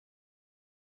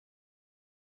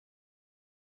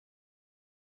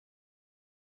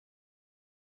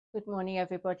Good morning,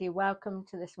 everybody. Welcome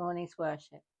to this morning's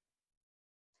worship.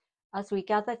 As we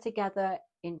gather together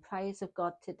in praise of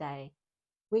God today,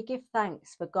 we give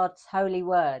thanks for God's holy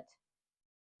word,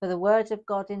 for the word of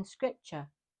God in Scripture,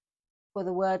 for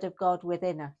the word of God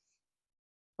within us,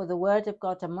 for the word of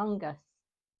God among us.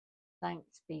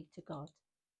 Thanks be to God.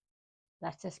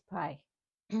 Let us pray.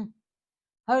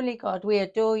 Holy God, we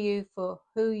adore you for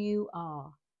who you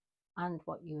are and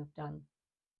what you have done.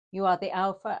 You are the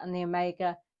Alpha and the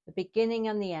Omega, the beginning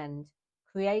and the end,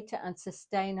 creator and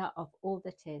sustainer of all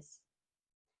that is.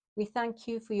 We thank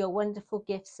you for your wonderful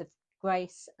gifts of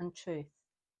grace and truth.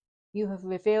 You have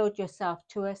revealed yourself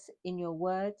to us in your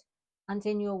word and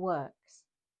in your works.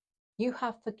 You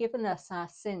have forgiven us our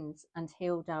sins and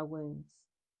healed our wounds.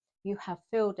 You have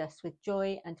filled us with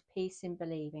joy and peace in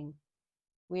believing.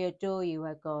 We adore you,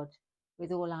 O God,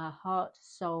 with all our heart,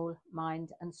 soul,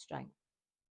 mind, and strength.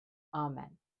 Amen.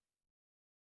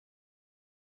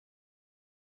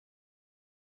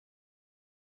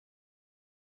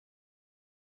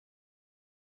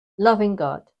 Loving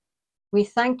God, we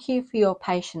thank you for your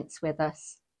patience with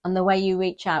us and the way you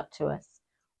reach out to us,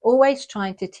 always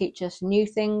trying to teach us new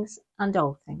things and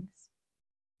old things,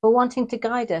 for wanting to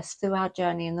guide us through our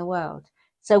journey in the world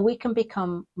so we can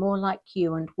become more like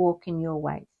you and walk in your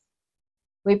ways.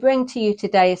 We bring to you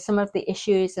today some of the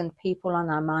issues and people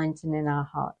on our minds and in our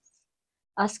hearts,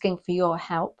 asking for your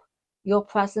help, your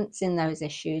presence in those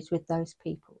issues with those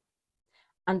people,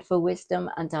 and for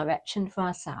wisdom and direction for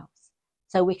ourselves,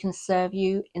 so we can serve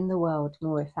you in the world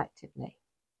more effectively.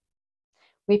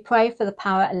 We pray for the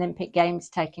Paralympic Games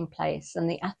taking place and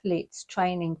the athletes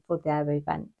training for their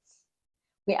events.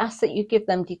 We ask that you give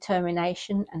them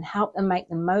determination and help them make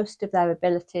the most of their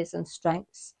abilities and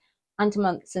strengths and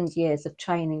months and years of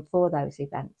training for those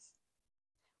events.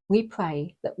 We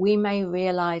pray that we may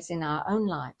realise in our own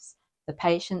lives the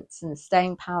patience and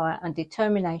staying power and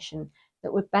determination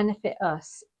that would benefit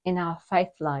us in our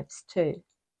faith lives too.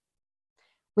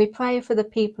 We pray for the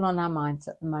people on our minds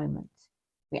at the moment.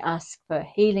 We ask for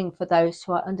healing for those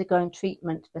who are undergoing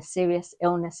treatment for serious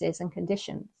illnesses and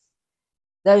conditions,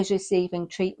 those receiving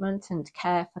treatment and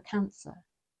care for cancer,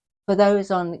 for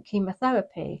those on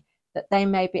chemotherapy, that they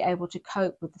may be able to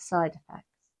cope with the side effects.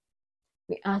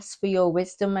 We ask for your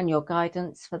wisdom and your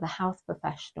guidance for the health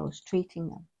professionals treating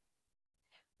them.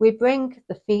 We bring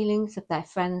the feelings of their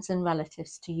friends and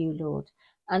relatives to you, Lord,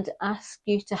 and ask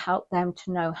you to help them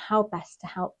to know how best to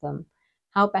help them,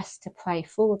 how best to pray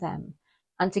for them,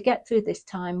 and to get through this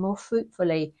time more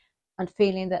fruitfully and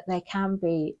feeling that they can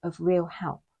be of real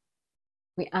help.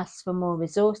 We ask for more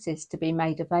resources to be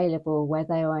made available where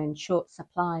they are in short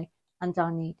supply and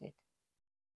are needed.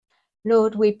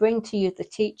 Lord, we bring to you the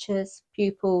teachers,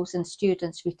 pupils and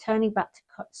students returning back to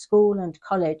school and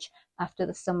college after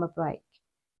the summer break.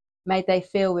 May they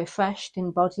feel refreshed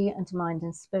in body and mind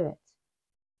and spirit,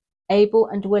 able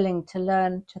and willing to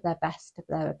learn to the best of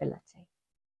their ability.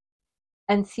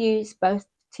 Enthuse both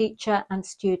teacher and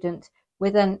student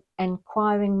with an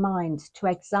inquiring mind to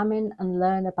examine and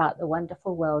learn about the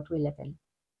wonderful world we live in.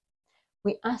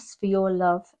 We ask for your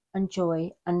love and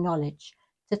joy and knowledge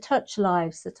to touch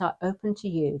lives that are open to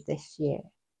you this year.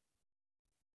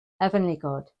 Heavenly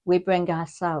God, we bring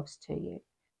ourselves to you.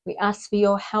 We ask for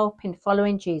your help in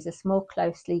following Jesus more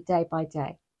closely day by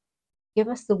day. Give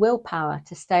us the willpower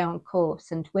to stay on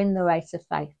course and win the race of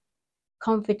faith,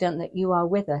 confident that you are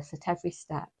with us at every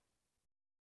step.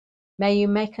 May you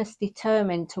make us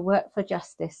determined to work for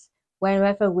justice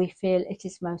wherever we feel it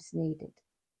is most needed.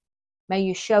 May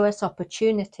you show us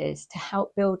opportunities to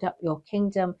help build up your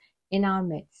kingdom in our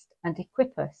midst and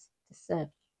equip us to serve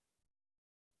you.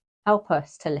 Help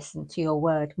us to listen to your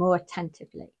word more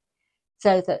attentively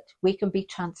so that we can be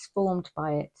transformed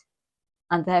by it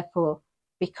and therefore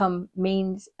become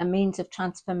a means of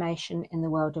transformation in the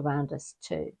world around us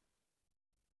too.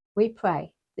 We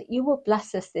pray that you will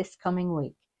bless us this coming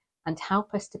week and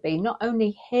help us to be not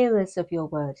only hearers of your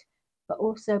word, but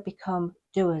also become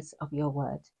doers of your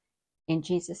word. In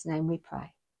Jesus' name we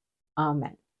pray.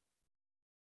 Amen.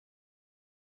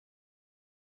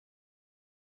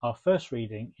 Our first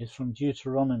reading is from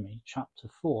Deuteronomy chapter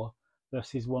 4,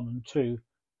 verses 1 and 2,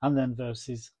 and then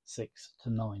verses 6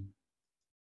 to 9.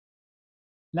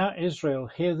 Now Israel,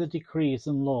 hear the decrees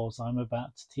and laws I am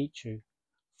about to teach you.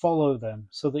 Follow them,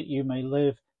 so that you may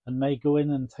live and may go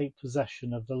in and take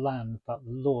possession of the land that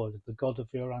the Lord, the God of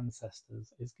your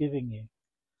ancestors, is giving you.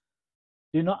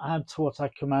 Do not add to what I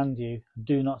command you, and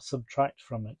do not subtract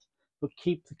from it, but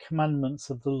keep the commandments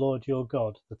of the Lord your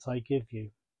God that I give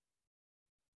you.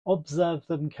 Observe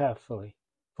them carefully,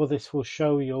 for this will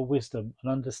show your wisdom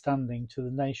and understanding to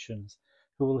the nations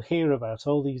who will hear about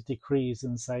all these decrees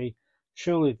and say,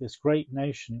 "Surely this great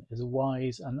nation is a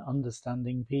wise and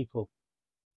understanding people."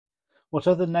 What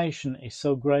other nation is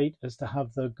so great as to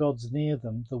have their gods near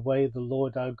them the way the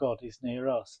Lord our God is near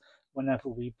us whenever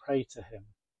we pray to him?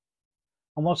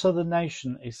 And what other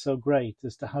nation is so great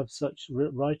as to have such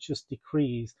righteous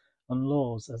decrees and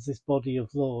laws as this body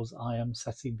of laws I am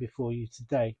setting before you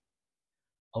today?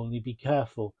 Only be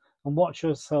careful and watch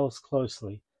yourselves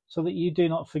closely, so that you do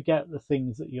not forget the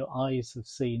things that your eyes have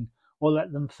seen, or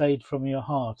let them fade from your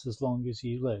heart as long as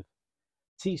you live.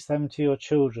 Teach them to your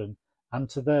children and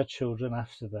to their children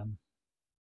after them.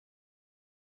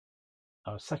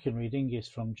 Our second reading is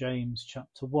from James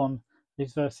chapter 1,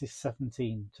 verses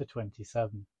 17 to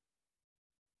 27.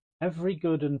 Every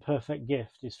good and perfect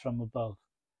gift is from above,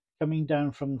 coming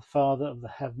down from the Father of the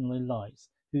heavenly lights,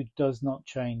 who does not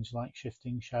change like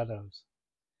shifting shadows.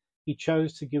 He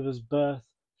chose to give us birth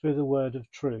through the word of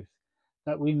truth,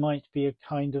 that we might be a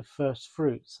kind of first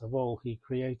fruits of all he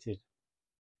created.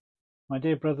 My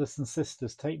dear brothers and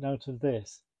sisters, take note of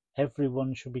this.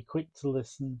 Everyone should be quick to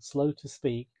listen, slow to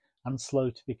speak, and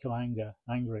slow to become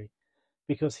angry,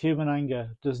 because human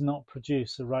anger does not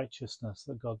produce the righteousness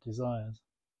that God desires.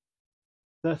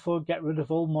 Therefore get rid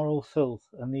of all moral filth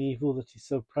and the evil that is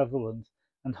so prevalent,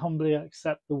 and humbly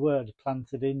accept the word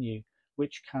planted in you,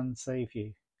 which can save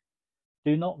you.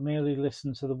 Do not merely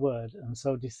listen to the word and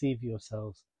so deceive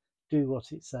yourselves. Do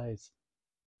what it says.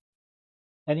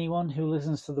 Anyone who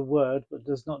listens to the word but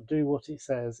does not do what it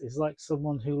says is like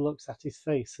someone who looks at his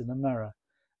face in a mirror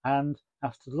and,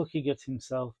 after looking at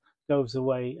himself, goes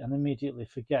away and immediately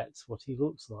forgets what he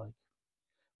looks like.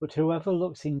 But whoever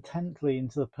looks intently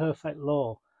into the perfect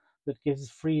law that gives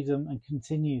freedom and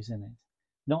continues in it,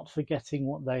 not forgetting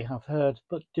what they have heard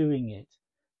but doing it,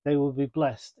 they will be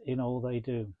blessed in all they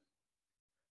do.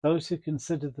 Those who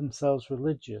consider themselves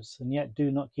religious and yet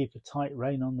do not keep a tight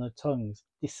rein on their tongues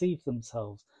deceive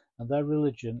themselves, and their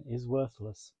religion is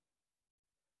worthless.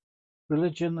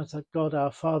 Religion that God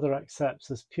our Father accepts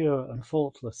as pure and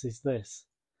faultless is this: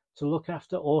 to look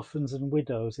after orphans and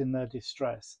widows in their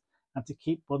distress, and to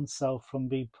keep oneself from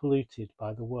being polluted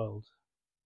by the world.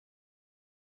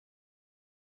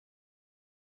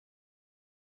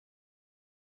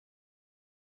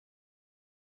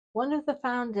 One of the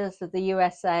founders of the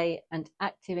USA and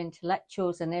active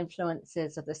intellectuals and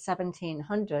influencers of the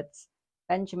 1700s,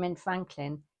 Benjamin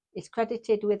Franklin, is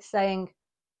credited with saying,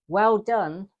 "Well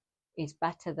done is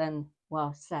better than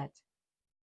well said."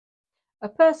 A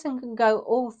person can go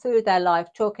all through their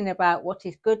life talking about what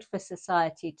is good for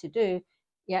society to do,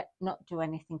 yet not do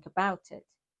anything about it.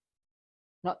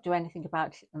 Not do anything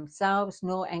about it themselves,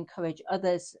 nor encourage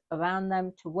others around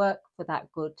them to work for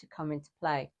that good to come into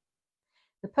play.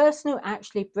 The person who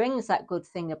actually brings that good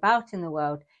thing about in the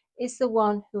world is the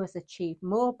one who has achieved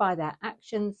more by their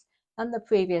actions than the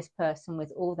previous person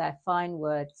with all their fine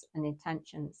words and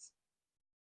intentions.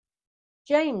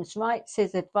 James writes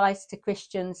his advice to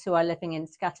Christians who are living in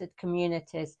scattered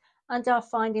communities and are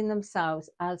finding themselves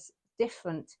as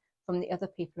different from the other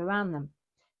people around them.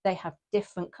 They have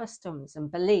different customs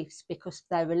and beliefs because of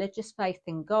their religious faith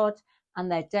in God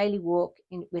and their daily walk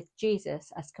with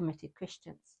Jesus as committed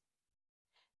Christians.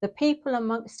 The people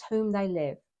amongst whom they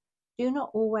live do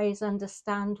not always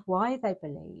understand why they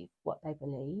believe what they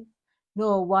believe,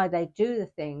 nor why they do the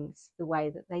things the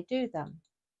way that they do them.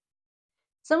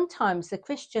 Sometimes the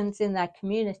Christians in their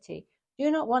community do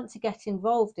not want to get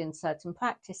involved in certain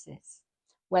practices,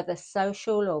 whether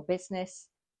social or business,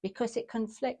 because it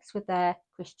conflicts with their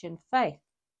Christian faith.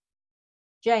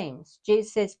 James,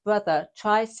 Jesus' brother,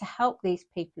 tries to help these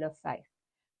people of faith,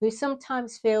 who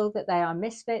sometimes feel that they are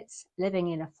misfits living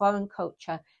in a foreign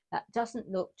culture that doesn't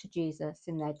look to Jesus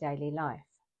in their daily life.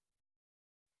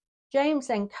 James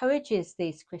encourages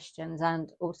these Christians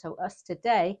and also us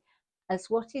today, as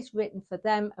what is written for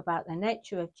them about the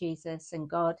nature of Jesus and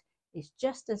God is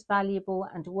just as valuable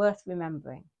and worth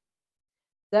remembering.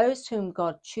 Those whom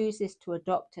God chooses to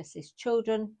adopt as his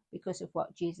children because of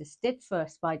what Jesus did for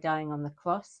us by dying on the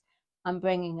cross and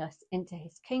bringing us into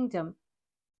his kingdom,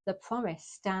 the promise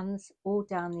stands all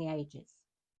down the ages.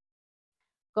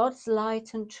 God's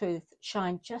light and truth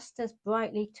shine just as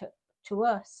brightly to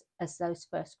us as those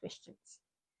first Christians.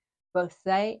 Both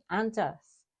they and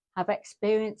us have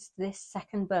experienced this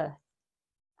second birth,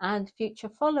 and future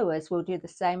followers will do the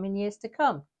same in years to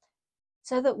come,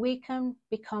 so that we can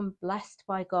become blessed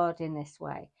by God in this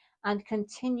way and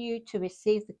continue to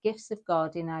receive the gifts of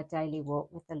God in our daily walk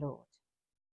with the Lord.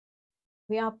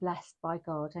 We are blessed by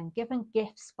God and given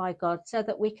gifts by God so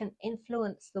that we can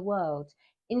influence the world,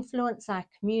 influence our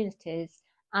communities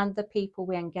and the people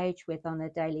we engage with on a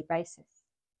daily basis.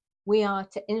 We are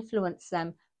to influence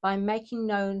them by making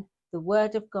known the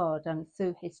word of God and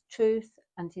through his truth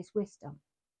and his wisdom.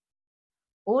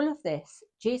 All of this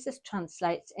Jesus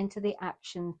translates into the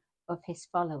action of his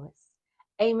followers,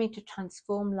 aiming to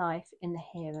transform life in the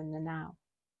here and the now.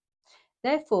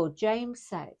 Therefore, James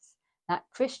says that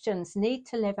Christians need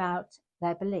to live out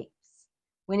their beliefs.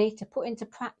 We need to put into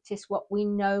practice what we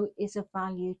know is of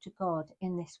value to God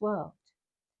in this world.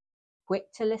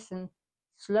 Quick to listen,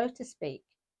 slow to speak,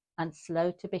 and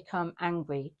slow to become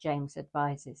angry, James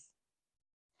advises.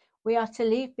 We are to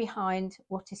leave behind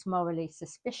what is morally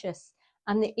suspicious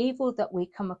and the evil that we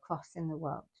come across in the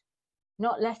world,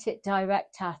 not let it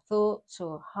direct our thoughts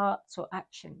or hearts or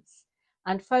actions,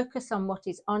 and focus on what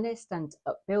is honest and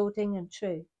upbuilding and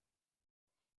true.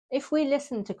 If we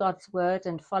listen to God's word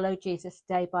and follow Jesus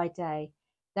day by day,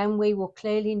 then we will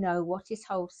clearly know what is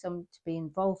wholesome to be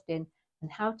involved in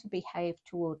and how to behave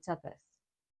towards others.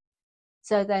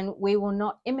 So then we will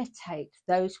not imitate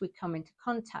those we come into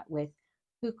contact with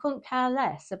who couldn't care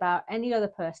less about any other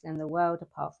person in the world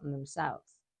apart from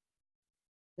themselves.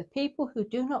 The people who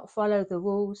do not follow the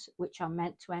rules which are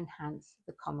meant to enhance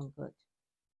the common good.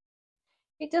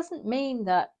 It doesn't mean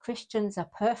that Christians are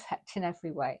perfect in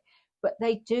every way, but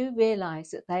they do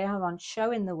realize that they are on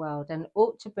show in the world and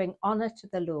ought to bring honor to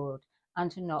the Lord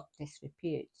and to not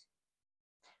disrepute.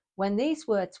 When these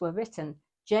words were written,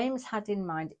 James had in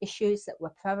mind issues that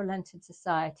were prevalent in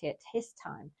society at his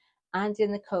time and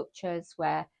in the cultures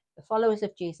where the followers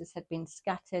of Jesus had been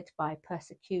scattered by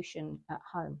persecution at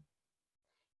home.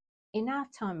 In our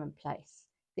time and place,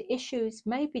 the issues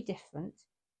may be different,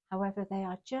 however, they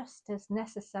are just as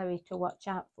necessary to watch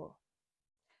out for.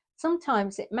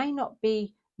 Sometimes it may not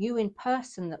be you in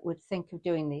person that would think of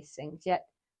doing these things, yet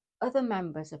other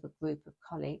members of a group of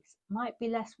colleagues might be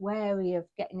less wary of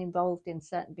getting involved in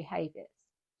certain behaviours.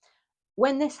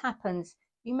 When this happens,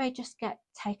 you may just get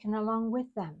taken along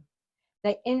with them.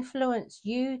 They influence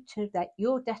you to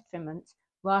your detriment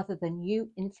rather than you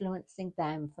influencing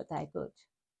them for their good.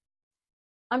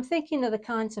 I'm thinking of the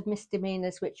kinds of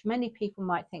misdemeanours which many people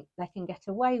might think they can get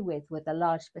away with a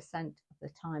large percent of the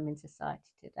time in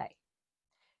society today.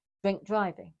 Drink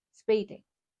driving, speeding,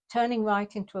 turning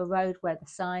right into a road where the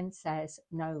sign says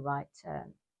no right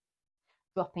turn,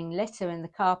 dropping litter in the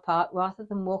car park rather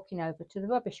than walking over to the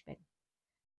rubbish bin,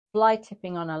 fly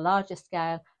tipping on a larger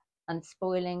scale and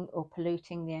spoiling or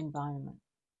polluting the environment.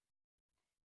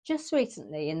 Just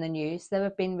recently in the news, there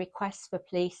have been requests for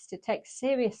police to take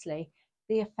seriously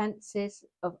the offences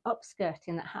of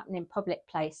upskirting that happen in public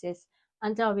places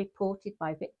and are reported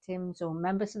by victims or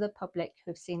members of the public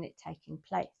who've seen it taking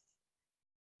place.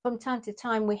 From time to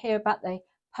time, we hear about the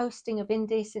posting of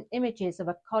indecent images of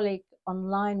a colleague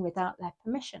online without their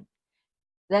permission.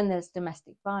 Then there's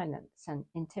domestic violence and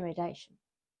intimidation.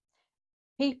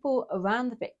 People around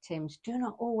the victims do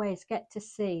not always get to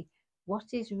see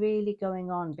what is really going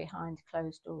on behind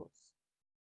closed doors.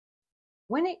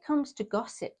 When it comes to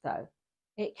gossip, though,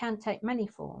 it can take many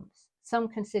forms, some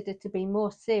considered to be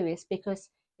more serious because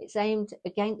it's aimed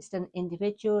against an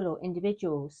individual or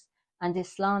individuals and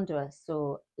is slanderous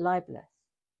or libelous.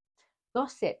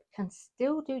 Gossip can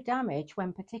still do damage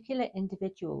when particular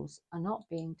individuals are not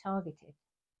being targeted.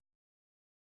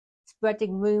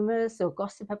 Spreading rumours or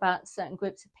gossip about certain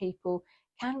groups of people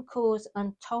can cause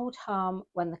untold harm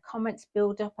when the comments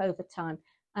build up over time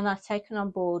and are taken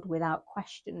on board without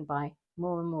question by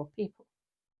more and more people.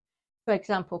 For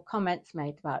example, comments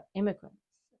made about immigrants,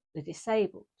 the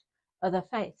disabled, other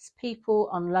faiths, people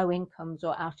on low incomes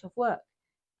or out of work,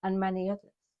 and many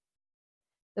others.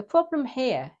 The problem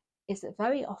here is that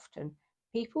very often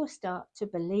people start to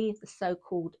believe the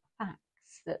so-called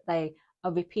facts that they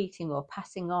are repeating or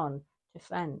passing on to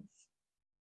friends.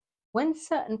 When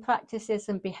certain practices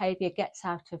and behaviour gets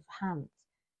out of hand,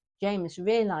 James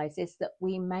realises that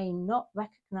we may not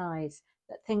recognise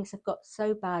that things have got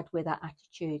so bad with our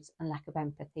attitudes and lack of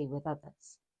empathy with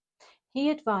others. He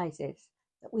advises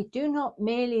that we do not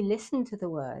merely listen to the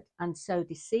word and so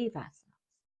deceive ourselves.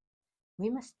 We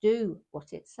must do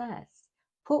what it says,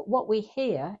 put what we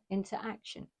hear into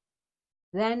action.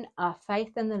 Then our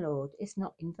faith in the Lord is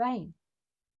not in vain.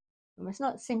 We must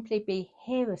not simply be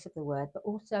hearers of the word, but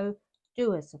also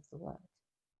doers of the word.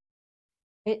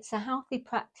 It's a healthy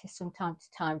practice from time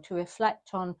to time to reflect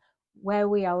on where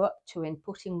we are up to in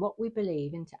putting what we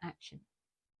believe into action.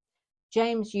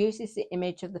 James uses the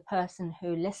image of the person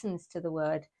who listens to the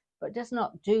word but does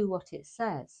not do what it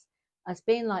says as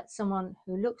being like someone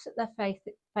who looks at their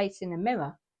face in a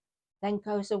mirror, then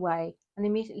goes away and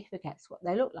immediately forgets what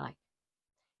they look like.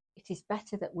 It is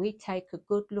better that we take a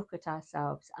good look at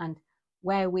ourselves and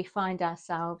where we find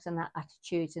ourselves and our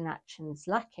attitudes and actions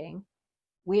lacking,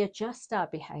 we adjust our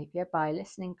behaviour by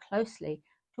listening closely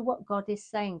to what God is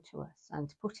saying to us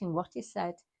and putting what is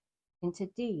said into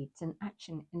deeds and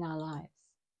action in our lives.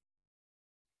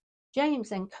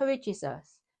 James encourages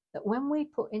us that when we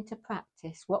put into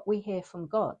practice what we hear from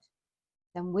God,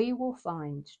 then we will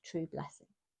find true blessing.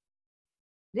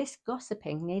 This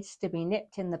gossiping needs to be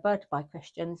nipped in the bud by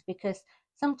Christians, because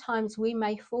sometimes we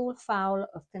may fall foul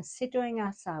of considering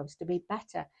ourselves to be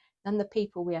better than the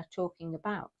people we are talking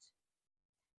about.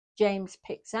 James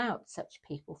picks out such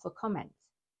people for comment.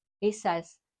 He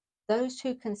says, "Those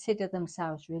who consider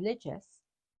themselves religious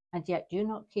and yet do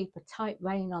not keep a tight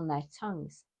rein on their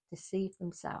tongues deceive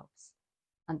themselves,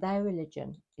 and their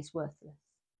religion is worthless."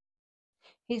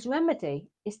 His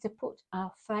remedy is to put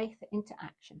our faith into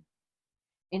action.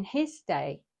 In his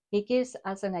day, he gives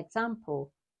as an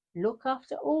example, look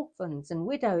after orphans and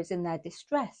widows in their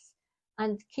distress,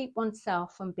 and keep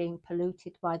oneself from being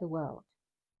polluted by the world.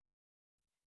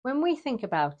 When we think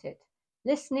about it,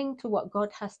 listening to what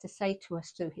God has to say to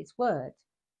us through his word,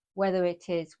 whether it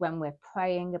is when we're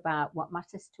praying about what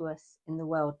matters to us in the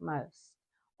world most,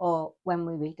 or when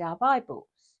we read our Bibles,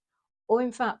 or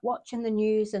in fact watching the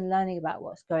news and learning about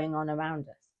what's going on around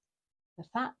us, the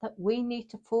fact that we need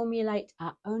to formulate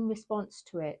our own response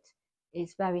to it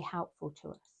is very helpful to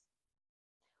us.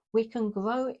 We can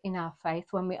grow in our faith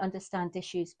when we understand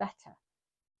issues better,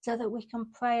 so that we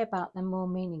can pray about them more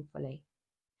meaningfully.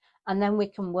 And then we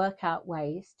can work out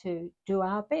ways to do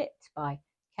our bit by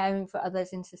caring for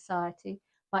others in society,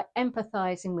 by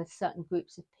empathizing with certain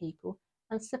groups of people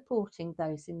and supporting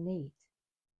those in need.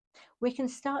 We can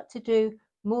start to do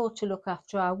more to look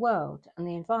after our world and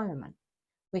the environment.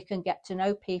 We can get to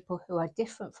know people who are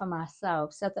different from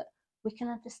ourselves so that we can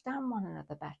understand one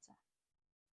another better.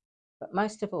 But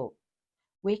most of all,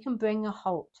 we can bring a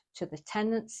halt to the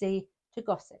tendency to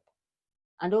gossip,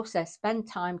 and also spend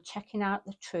time checking out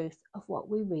the truth of what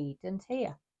we read and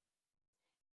hear.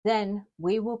 Then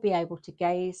we will be able to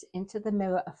gaze into the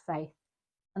mirror of faith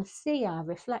and see our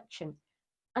reflection,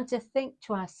 and to think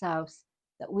to ourselves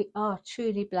that we are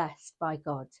truly blessed by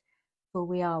God, for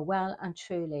we are well and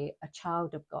truly a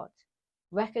child of God,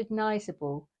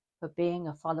 recognizable for being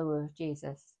a follower of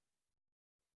Jesus.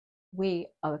 We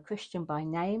are a Christian by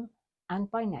name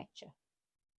and by nature,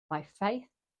 by faith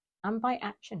and by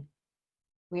action.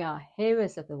 We are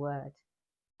hearers of the word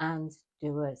and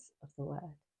doers of the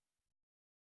word.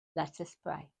 Let us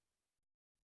pray.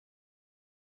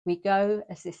 We go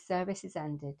as this service is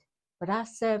ended, but our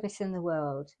service in the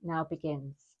world now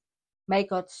begins. May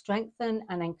God strengthen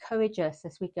and encourage us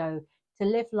as we go to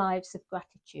live lives of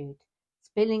gratitude,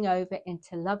 spilling over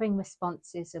into loving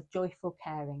responses of joyful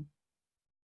caring.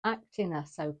 Act in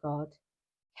us, O God.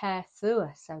 Care through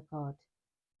us, O God.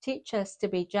 Teach us to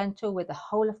be gentle with the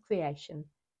whole of creation.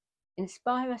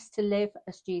 Inspire us to live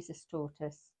as Jesus taught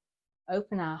us.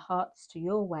 Open our hearts to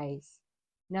your ways.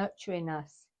 Nurture in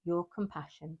us your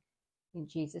compassion. In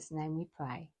Jesus' name we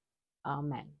pray.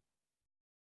 Amen.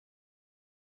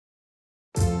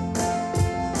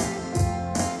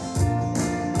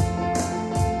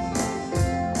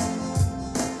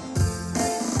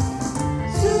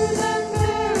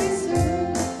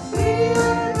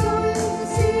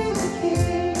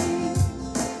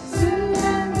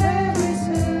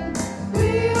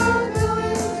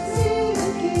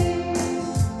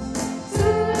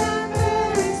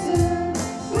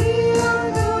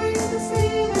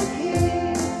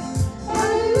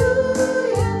 Hallelujah.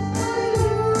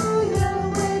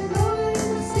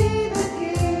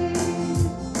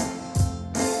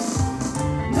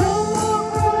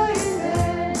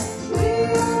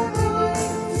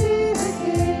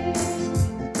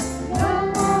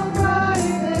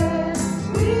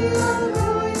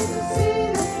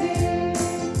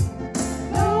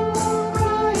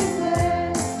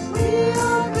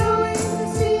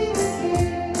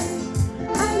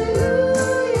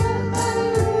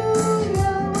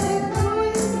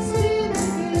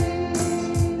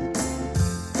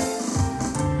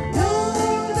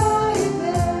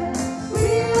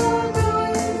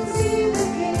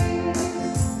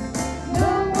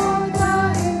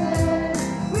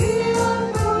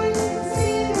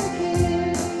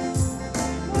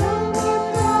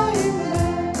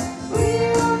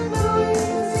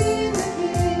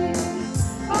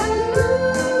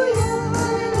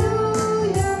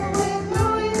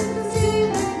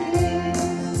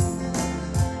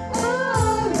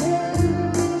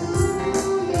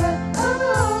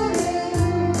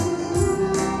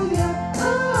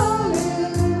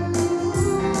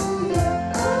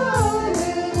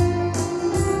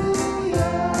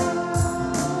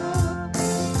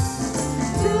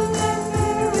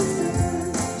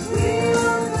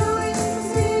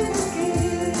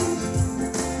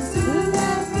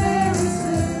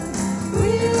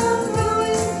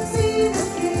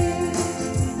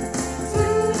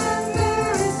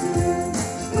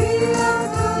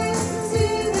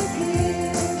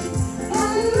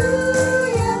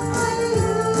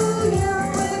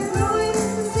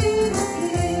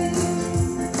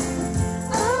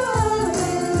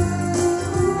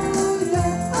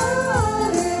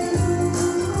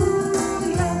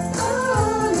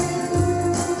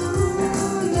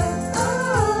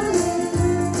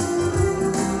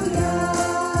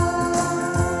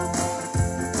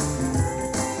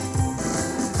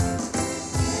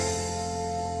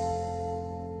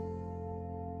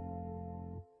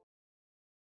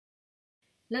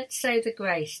 Let's say the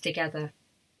grace together.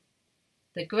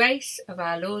 The grace of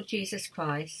our Lord Jesus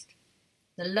Christ,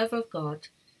 the love of God,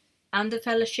 and the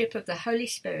fellowship of the Holy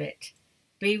Spirit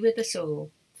be with us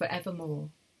all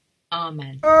forevermore.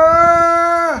 Amen.